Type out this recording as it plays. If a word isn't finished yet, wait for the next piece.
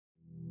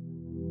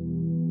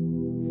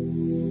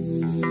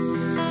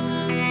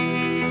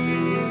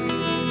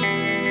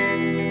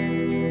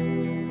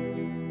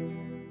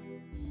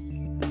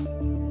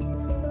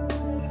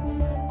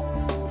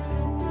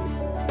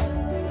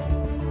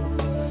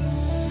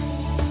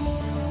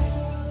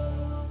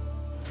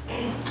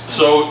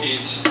So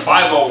it's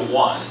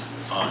 5:01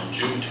 on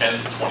June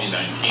 10th,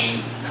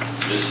 2019.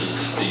 This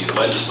is the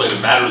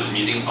Legislative Matters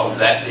meeting of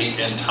that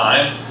date and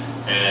time,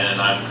 and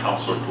I'm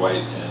Councilor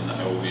Dwight, and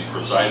I will be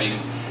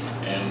presiding.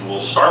 And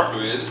we'll start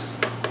with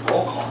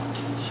roll call.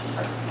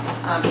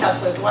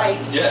 Councilor Dwight.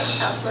 Yes.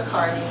 Councilor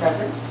Carney.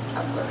 Present.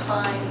 Councilor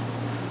Klein.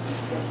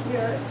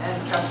 Here.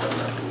 And Councilor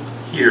Murphy.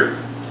 Here.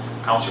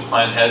 Councilor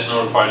Klein has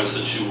notified us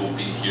that she will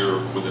be here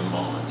within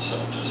moments, so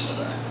just so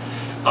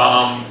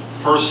that.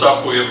 First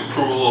up, we have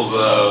approval of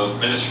the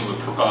minutes from the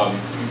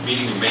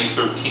meeting of May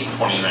 13th,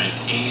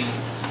 2019,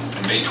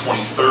 and May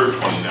 23rd,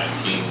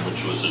 2019,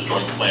 which was a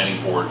joint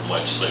planning board and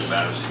legislative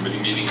matters committee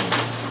meeting.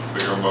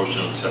 We hear a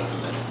motion to accept the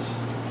minutes.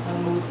 I'll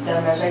move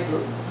them as a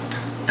group.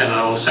 And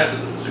I will second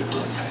them as a group.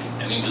 Okay.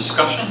 Any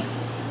discussion?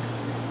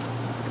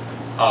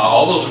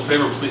 All those in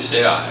favor, please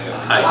say aye.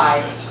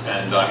 Aye.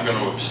 And I'm going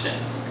to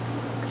abstain.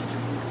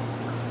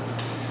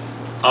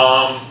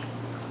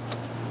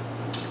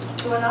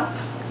 Is 2 enough?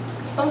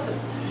 Suppose it.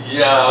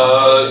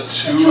 Yeah,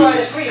 2 out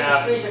of 3,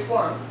 because 3 is a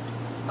quorum.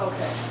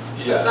 Okay.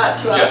 Yeah. It's not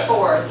 2 out of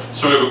 4. It's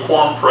So we have a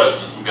quorum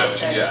present. We've got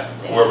Okay.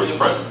 whoever's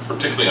present,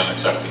 particularly on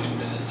accepting in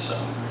minutes. So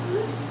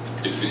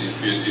if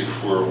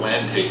we're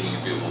land taking,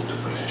 it'd be a little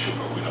different issue,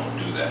 but we don't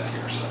do that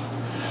here.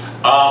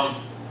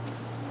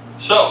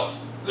 So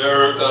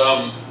there,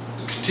 the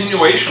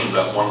continuation of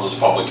that one of those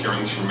public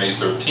hearings from May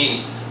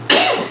 13th.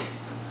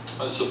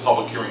 This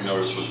public hearing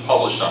notice was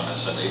published on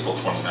this on April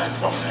 29,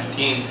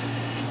 2019,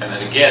 and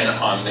then again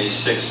on May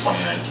 6,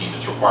 2019,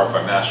 as required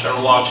by Mass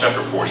General Law,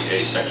 Chapter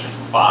 40A, Section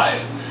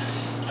 5.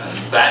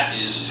 And that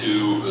is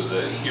to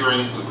the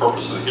hearing, the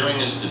purpose of the hearing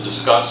is to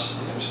discuss,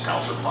 and there's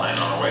Councilor Klein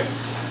on our way,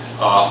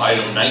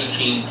 item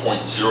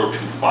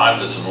 19.025,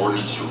 that's an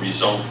ordinance to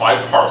rezone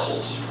 5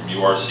 parcels from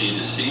URC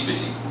to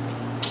CB,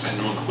 and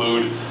to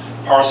include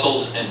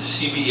parcels and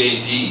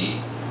CBAD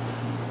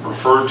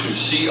referred to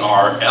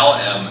CR,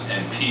 LM,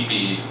 and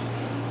PB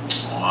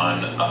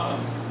on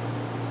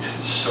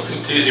so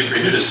It's easy for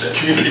you to say.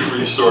 Community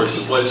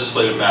Resources,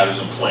 Legislative Matters,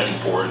 and Planning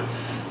Board,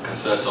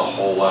 because that's a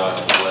whole lot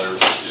of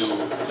letters too.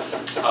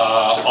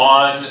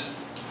 On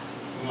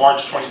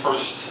March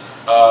 21st,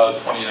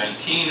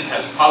 2019, it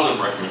has a positive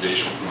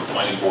recommendation from the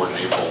Planning Board on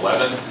April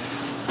 11th.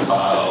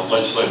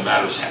 Legislative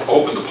Matters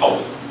opened the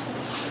public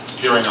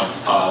hearing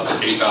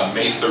on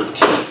May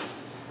 13th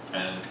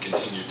and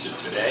continued to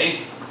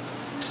today.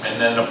 And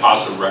then a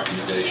positive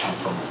recommendation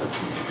from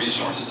Community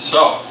Resources.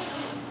 So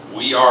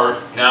we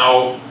are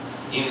now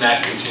in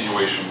that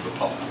continuation of the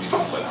public meeting.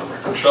 Let the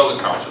record show that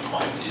Councilor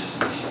Klein is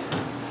indeed.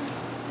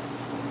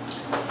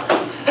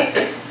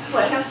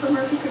 Well, Councilor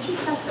Murphy, could you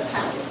pass the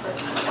packet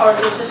first? Oh,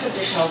 there's this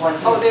additional one.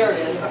 Oh, there it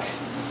is. Okay.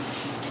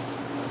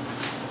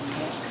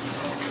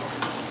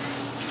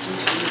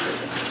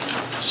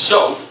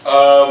 So,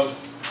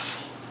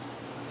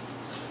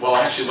 well,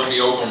 actually, let me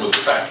open with the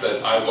fact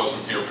that I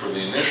wasn't here for the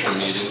initial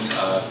meeting.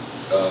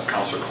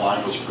 Councilor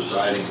Klein was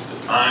presiding at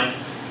the time.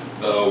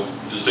 Though,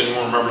 does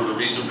anyone remember the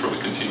reason for the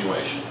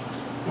continuation?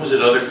 Was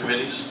it other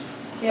committees?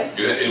 Yep.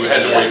 You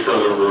had to wait for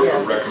the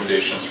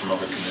recommendations from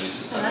other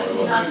committees. Is that what it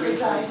was? Not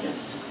reside,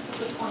 just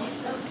as a point,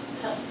 that was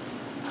test.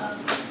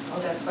 Oh,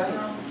 that's right.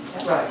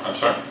 Right. I'm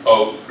sorry?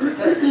 Oh.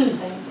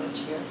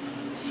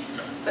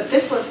 But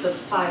this was the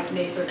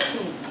May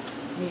 13th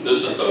meeting. This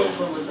is but the- This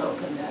one was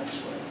opened,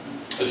 actually.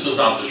 This is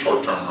not the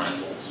short-term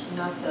rentals.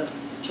 Not the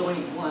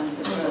joint one,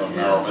 but The the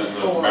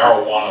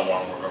marijuana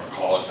one, we're going to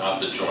call it, not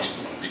the joint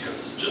one, because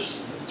it's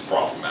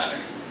problematic.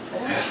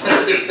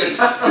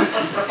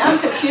 I'm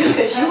confused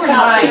because you were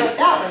not here with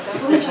that one.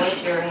 So The joint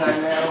hearing on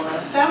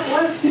marijuana. That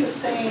was the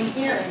same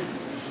hearing.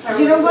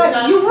 you know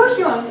what? You were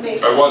here on May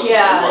 13th. I was.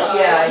 Yeah, I was.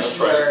 yeah, That's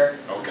you right. were.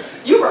 Okay.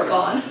 You were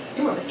gone.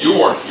 You were You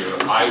weren't here.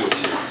 I was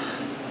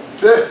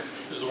here.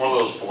 This is one of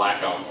those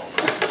blackout moments.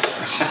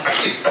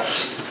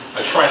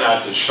 I try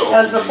not to show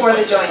That up. was before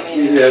the joint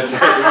meeting. Yeah, that's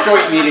right, the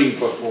joint meeting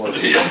before.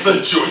 Yeah,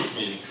 the joint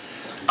meeting.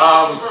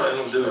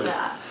 first for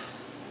that.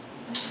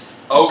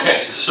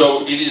 Okay,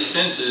 so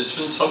it's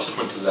been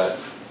subsequent to that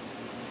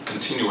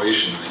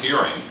continuation of the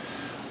hearing,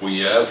 we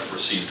have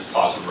received a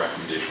positive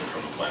recommendation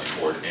from the Planning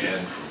Board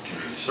and from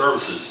Community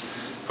Services.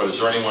 But is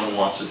there anyone who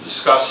wants to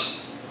discuss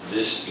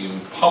this in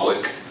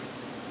public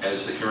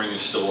as the hearing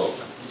is still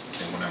open?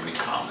 Anyone have any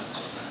comments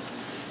on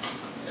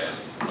that?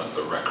 And let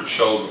the record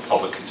show the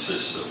public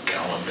consists of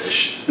Carolyn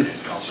Bish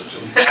and Councilor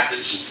Jim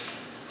Nash.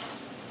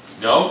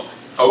 No?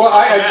 Oh, Well,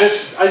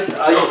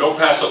 no, don't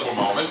pass up a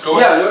moment. Go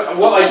ahead. Yeah,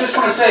 well, I just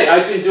want to say,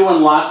 I've been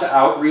doing lots of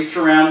outreach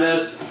around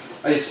this.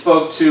 I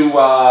spoke to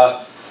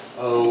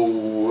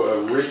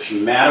Rich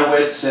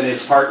Matowitz and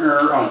his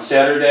partner on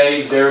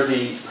Saturday. They're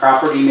the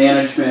property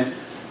management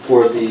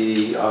for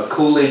the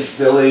Coolidge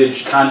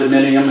Village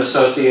Condominium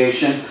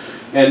Association.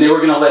 And they were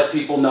going to let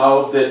people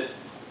know that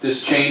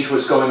this change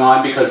was going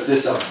on because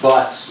this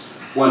abuts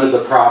one of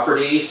the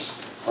properties.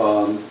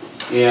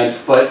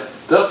 But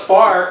thus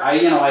far, I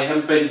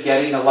haven't been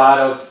getting a lot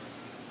of,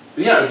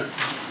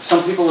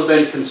 some people have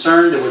been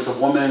concerned. There was a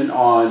woman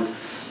on,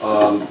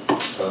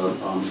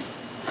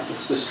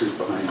 what's the street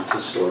behind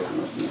the store?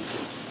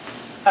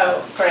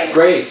 Oh, great.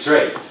 Graves,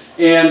 right.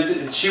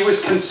 And she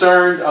was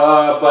concerned,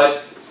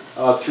 but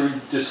through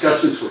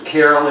discussions with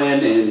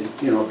Carolyn and,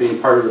 you know, being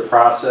part of the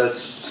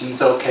process,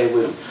 she's okay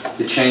with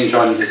the change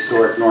on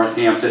historic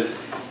Northampton.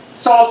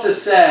 It's all to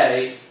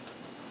say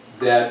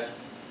that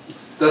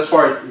thus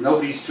far,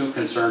 nobody's too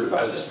concerned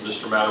about Has this.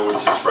 Mr.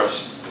 Matowitz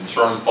expressed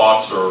concern,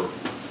 thoughts, or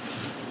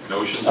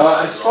notions?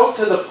 I spoke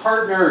to the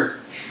partner,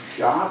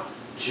 Jobson,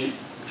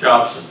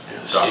 yeah,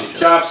 Steve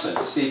Jobson.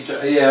 Steve,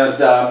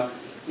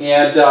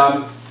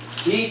 and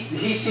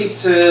he seemed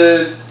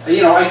to,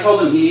 you know, I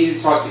told him he needed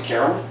to talk to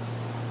Carolyn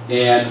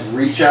and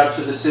reach out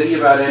to the city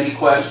about any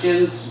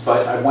questions,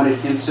 but I wanted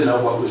him to know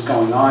what was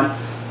going on.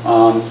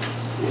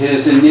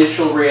 His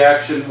initial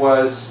reaction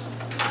was,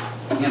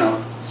 you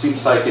know,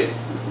 seems like it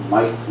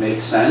might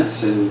make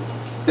sense, and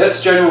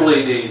that's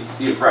generally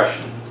the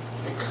impression.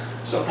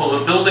 So. Well,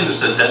 the building's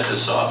the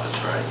dentist's office,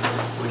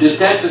 right? The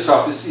dentist's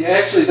office,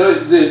 actually,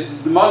 the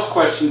most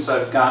questions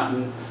I've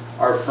gotten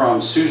are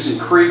from Susan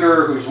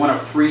Krieger, who's one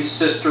of 3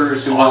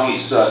 sisters who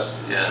owns,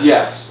 yeah.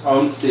 yes,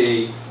 owns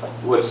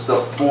what's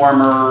the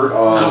former,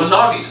 That was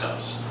Augie's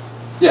house.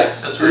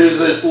 yes, That's there's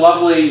right. this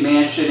lovely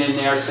mansion in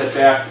there set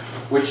back,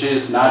 which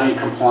is not in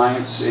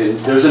compliance. And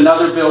there's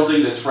another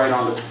building that's right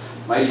on the,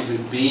 might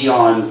even be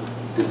on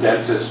the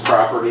dentist's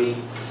property.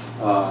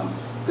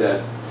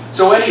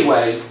 So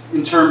anyway,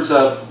 in terms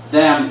of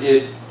them,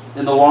 in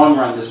the long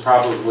run, this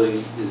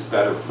probably is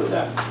better for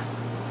them.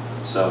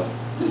 So,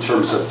 in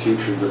terms of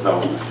future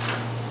development.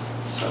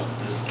 So,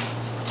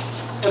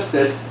 that's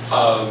it.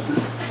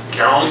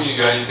 Carolyn, you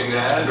got anything to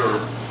add, or?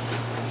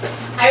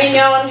 I mean,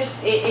 no, I'm just,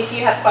 if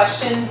you have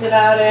questions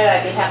about it,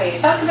 I'd be happy to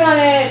talk about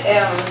it.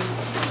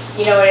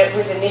 You know, it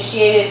was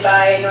initiated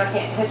by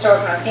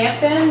Historic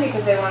Northampton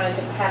because they wanted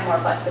to have more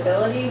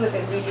flexibility with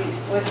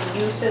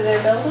the use of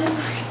their building.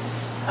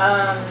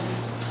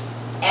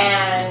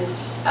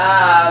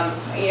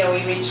 You know,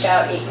 we reached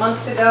out 8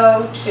 months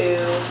ago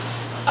to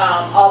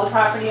all the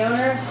property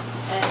owners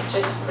and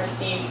just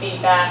received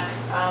feedback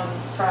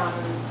from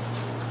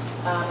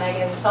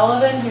Megan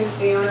Sullivan, who's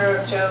the owner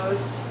of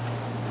Joe's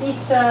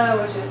Pizza,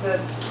 which is the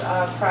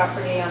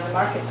property on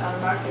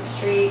Market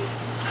Street,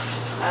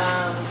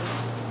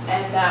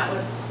 and that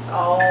was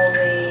all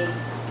the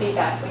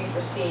feedback we've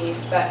received.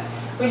 But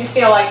we just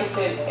feel like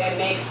it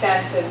makes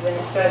sense as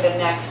sort of the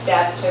next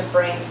step to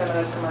bring some of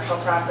those commercial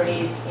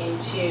properties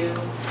into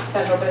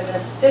Central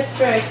Business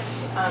District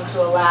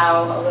to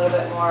allow a little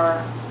bit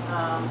more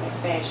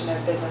expansion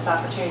of business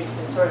opportunities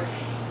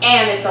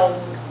and it's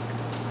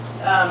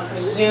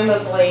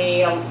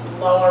presumably a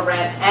lower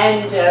rent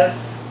end of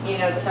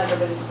the Central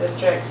Business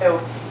District,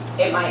 so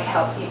it might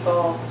help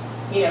people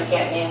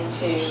get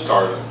into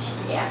Startups.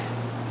 Yeah.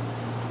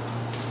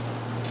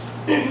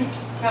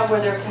 Now,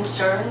 were there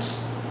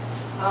concerns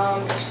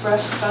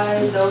expressed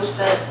by those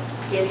that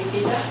gave you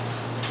feedback?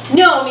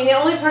 No, I mean, the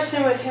only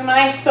person with whom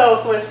I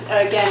spoke was,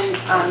 again,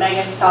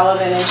 Megan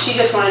Sullivan, and she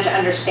just wanted to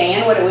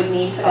understand what it would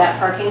mean for that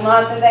parking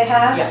lot that they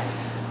have. Yeah.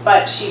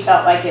 But she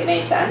felt like it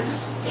made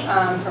sense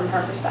from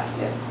her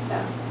perspective, so.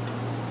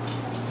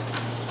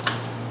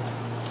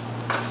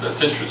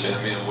 That's interesting.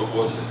 I mean, what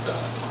was it,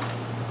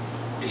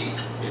 8,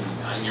 maybe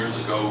 9 years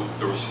ago,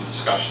 there was some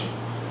discussion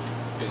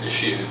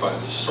initiated by the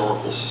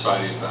Historical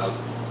Society about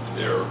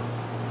their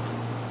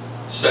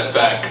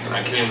setback, and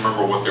I can't even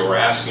remember what they were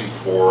asking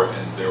for,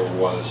 and there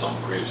was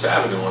on Graves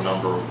Avenue a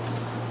number of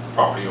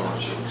property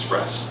owners who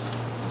expressed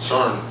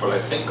concern, but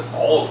I think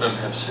all of them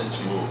have since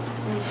moved.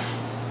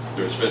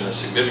 There's been a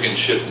significant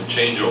shift and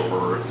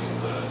changeover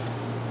in the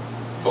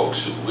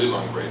folks who live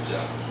on Graves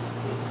Avenue.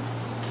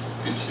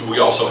 We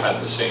also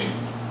had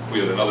we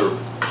had another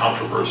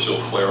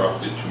controversial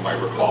flare-up that you might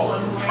recall.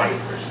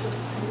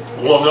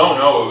 Well,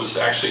 no, it was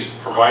actually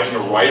providing a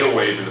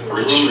right-of-way to the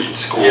Bridge Street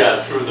School.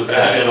 Yeah, through the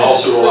back. And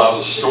also allow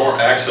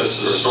the access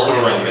to the storm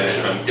drain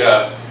management.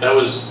 Yeah. That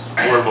was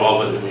more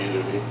involvement than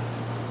needed to be.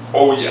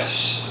 Oh,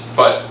 yes.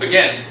 But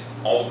again,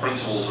 all the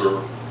principals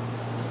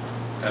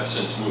have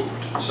since moved,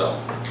 so.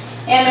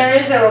 And there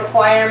is a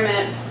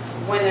requirement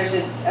when there's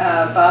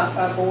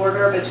a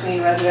border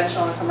between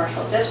residential and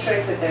commercial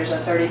district that there's a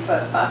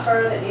 30-foot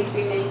buffer that needs to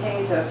be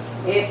maintained. So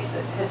if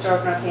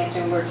Historic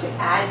Northampton were to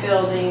add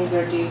buildings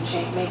or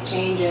make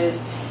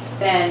changes,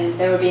 then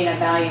there would be an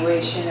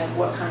evaluation of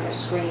what kind of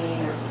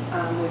screening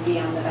would be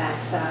on the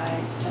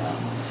backside. So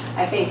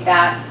I think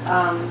that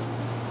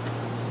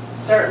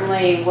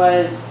certainly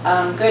was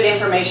good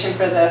information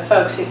for the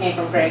folks who came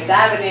from Graves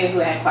Avenue who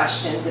had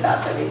questions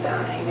about the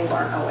rezoning. They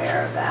weren't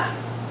aware of that.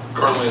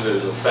 Currently,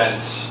 there's a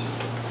fence.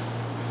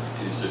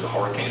 Is it a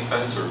hurricane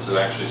fence, or is it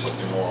actually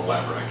something more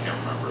elaborate? I can't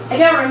remember. I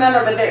don't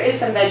remember, but there is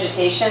some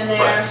vegetation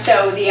there. Right.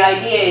 So the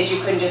idea is you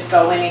couldn't just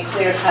go in and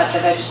clear cut the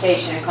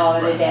vegetation and call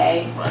it a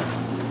day. Right.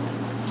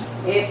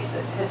 If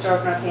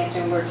Historic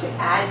Northampton were to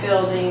add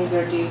buildings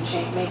or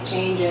make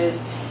changes,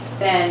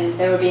 then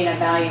there would be an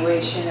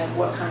evaluation of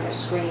what kind of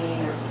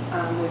screening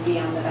would be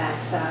on the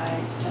backside.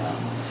 So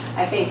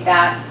I think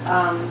that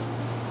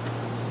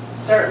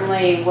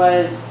certainly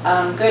was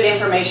good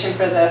information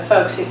for the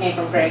folks who came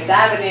from Graves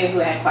Avenue who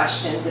had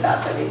questions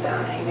about the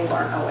rezoning. They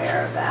weren't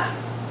aware of that.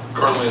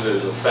 Currently,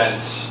 there's a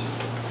fence.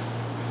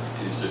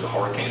 Is it a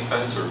hurricane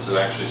fence, or is it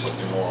actually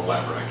something more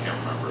elaborate? I can't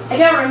remember. I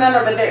don't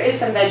remember, but there is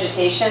some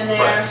vegetation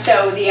there. Right.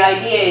 So the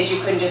idea is you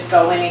couldn't just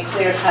go in and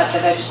clear cut the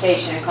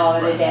vegetation and call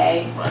it a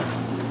day. Right.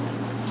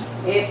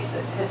 If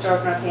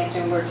Historic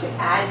Northampton were to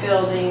add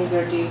buildings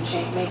or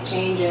make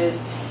changes,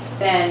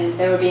 then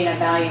there would be an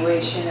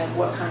evaluation of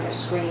what kind of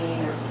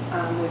screening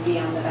would be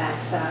on the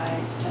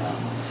backside. So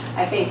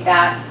I think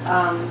that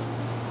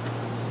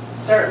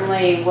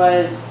certainly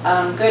was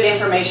good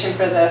information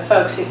for the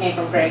folks who came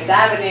from Graves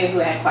Avenue who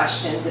had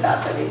questions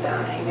about the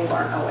rezoning. They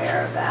weren't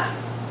aware of that.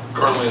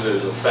 Currently,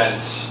 there's a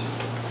fence.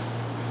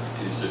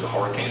 Is it a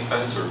hurricane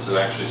fence, or is it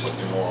actually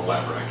something more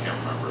elaborate? I can't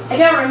remember. I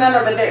don't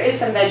remember, but there is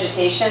some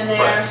vegetation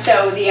there. Right.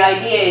 So the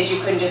idea is you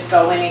couldn't just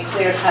go in and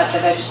clear cut the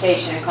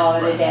vegetation and call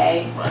it a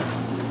day. Right.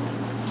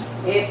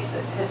 If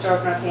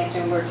Historic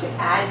Northampton were to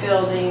add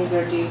buildings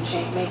or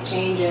make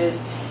changes,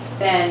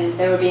 then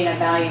there would be an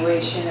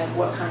evaluation of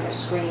what kind of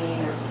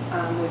screening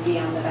would be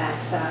on the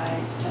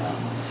backside. So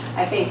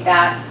I think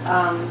that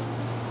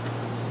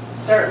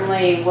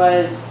certainly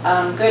was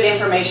good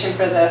information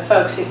for the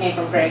folks who came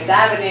from Graves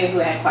Avenue who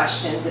had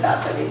questions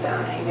about the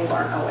rezoning. They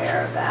weren't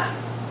aware of that.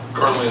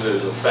 Currently,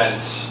 there's a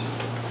fence.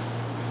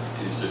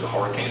 Is it a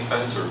hurricane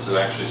fence, or is it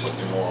actually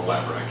something more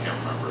elaborate? I can't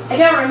remember. I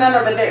don't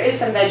remember, but there is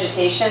some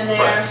vegetation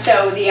there. Right.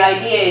 So the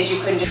idea is you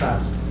couldn't just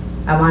Trust.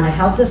 I want to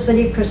help the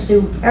city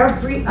pursue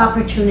every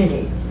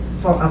opportunity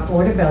for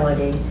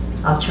affordability,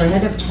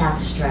 alternative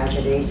tax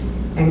strategies,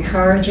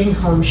 encouraging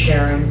home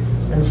sharing,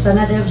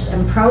 incentives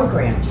and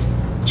programs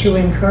to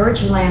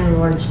encourage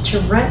landlords to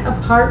rent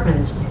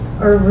apartments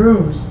or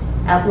rooms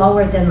at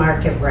lower than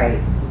market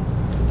rate,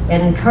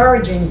 and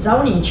encouraging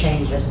zoning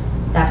changes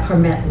that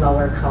permit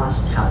lower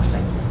cost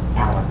housing.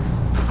 Alex.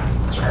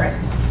 Sure.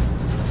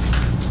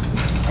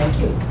 Thank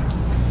you.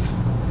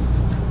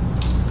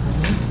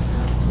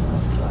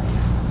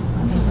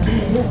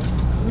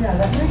 Yeah,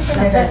 that makes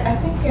That's sense. it. I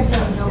think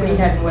everyone. Nobody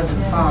had more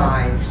than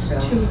 5, so.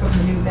 2 from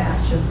the new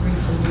batch and 3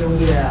 from the old.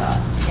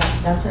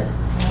 Yeah, that's it.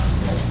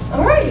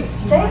 All right,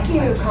 thank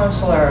you,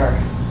 Counselor.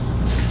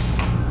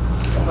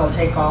 And we'll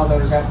take all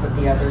those up with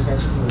the others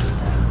as you move them.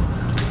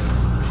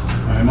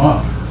 I'm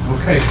up.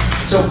 Okay,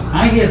 so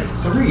I had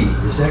 3,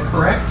 is that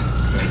correct?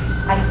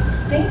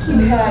 I think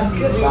you had,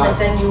 but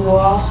then you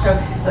also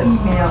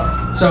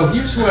emailed. So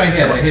here's who I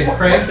had. I had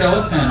Craig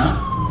Della Penna,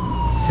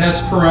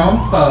 Tess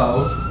Perone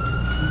Poe,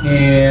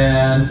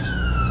 and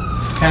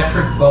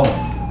Patrick Bowen.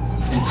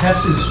 And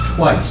Tess is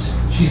twice.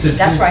 She's a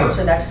That's right,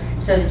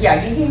 twofer. so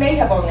yeah, you may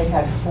have only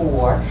had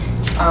 4.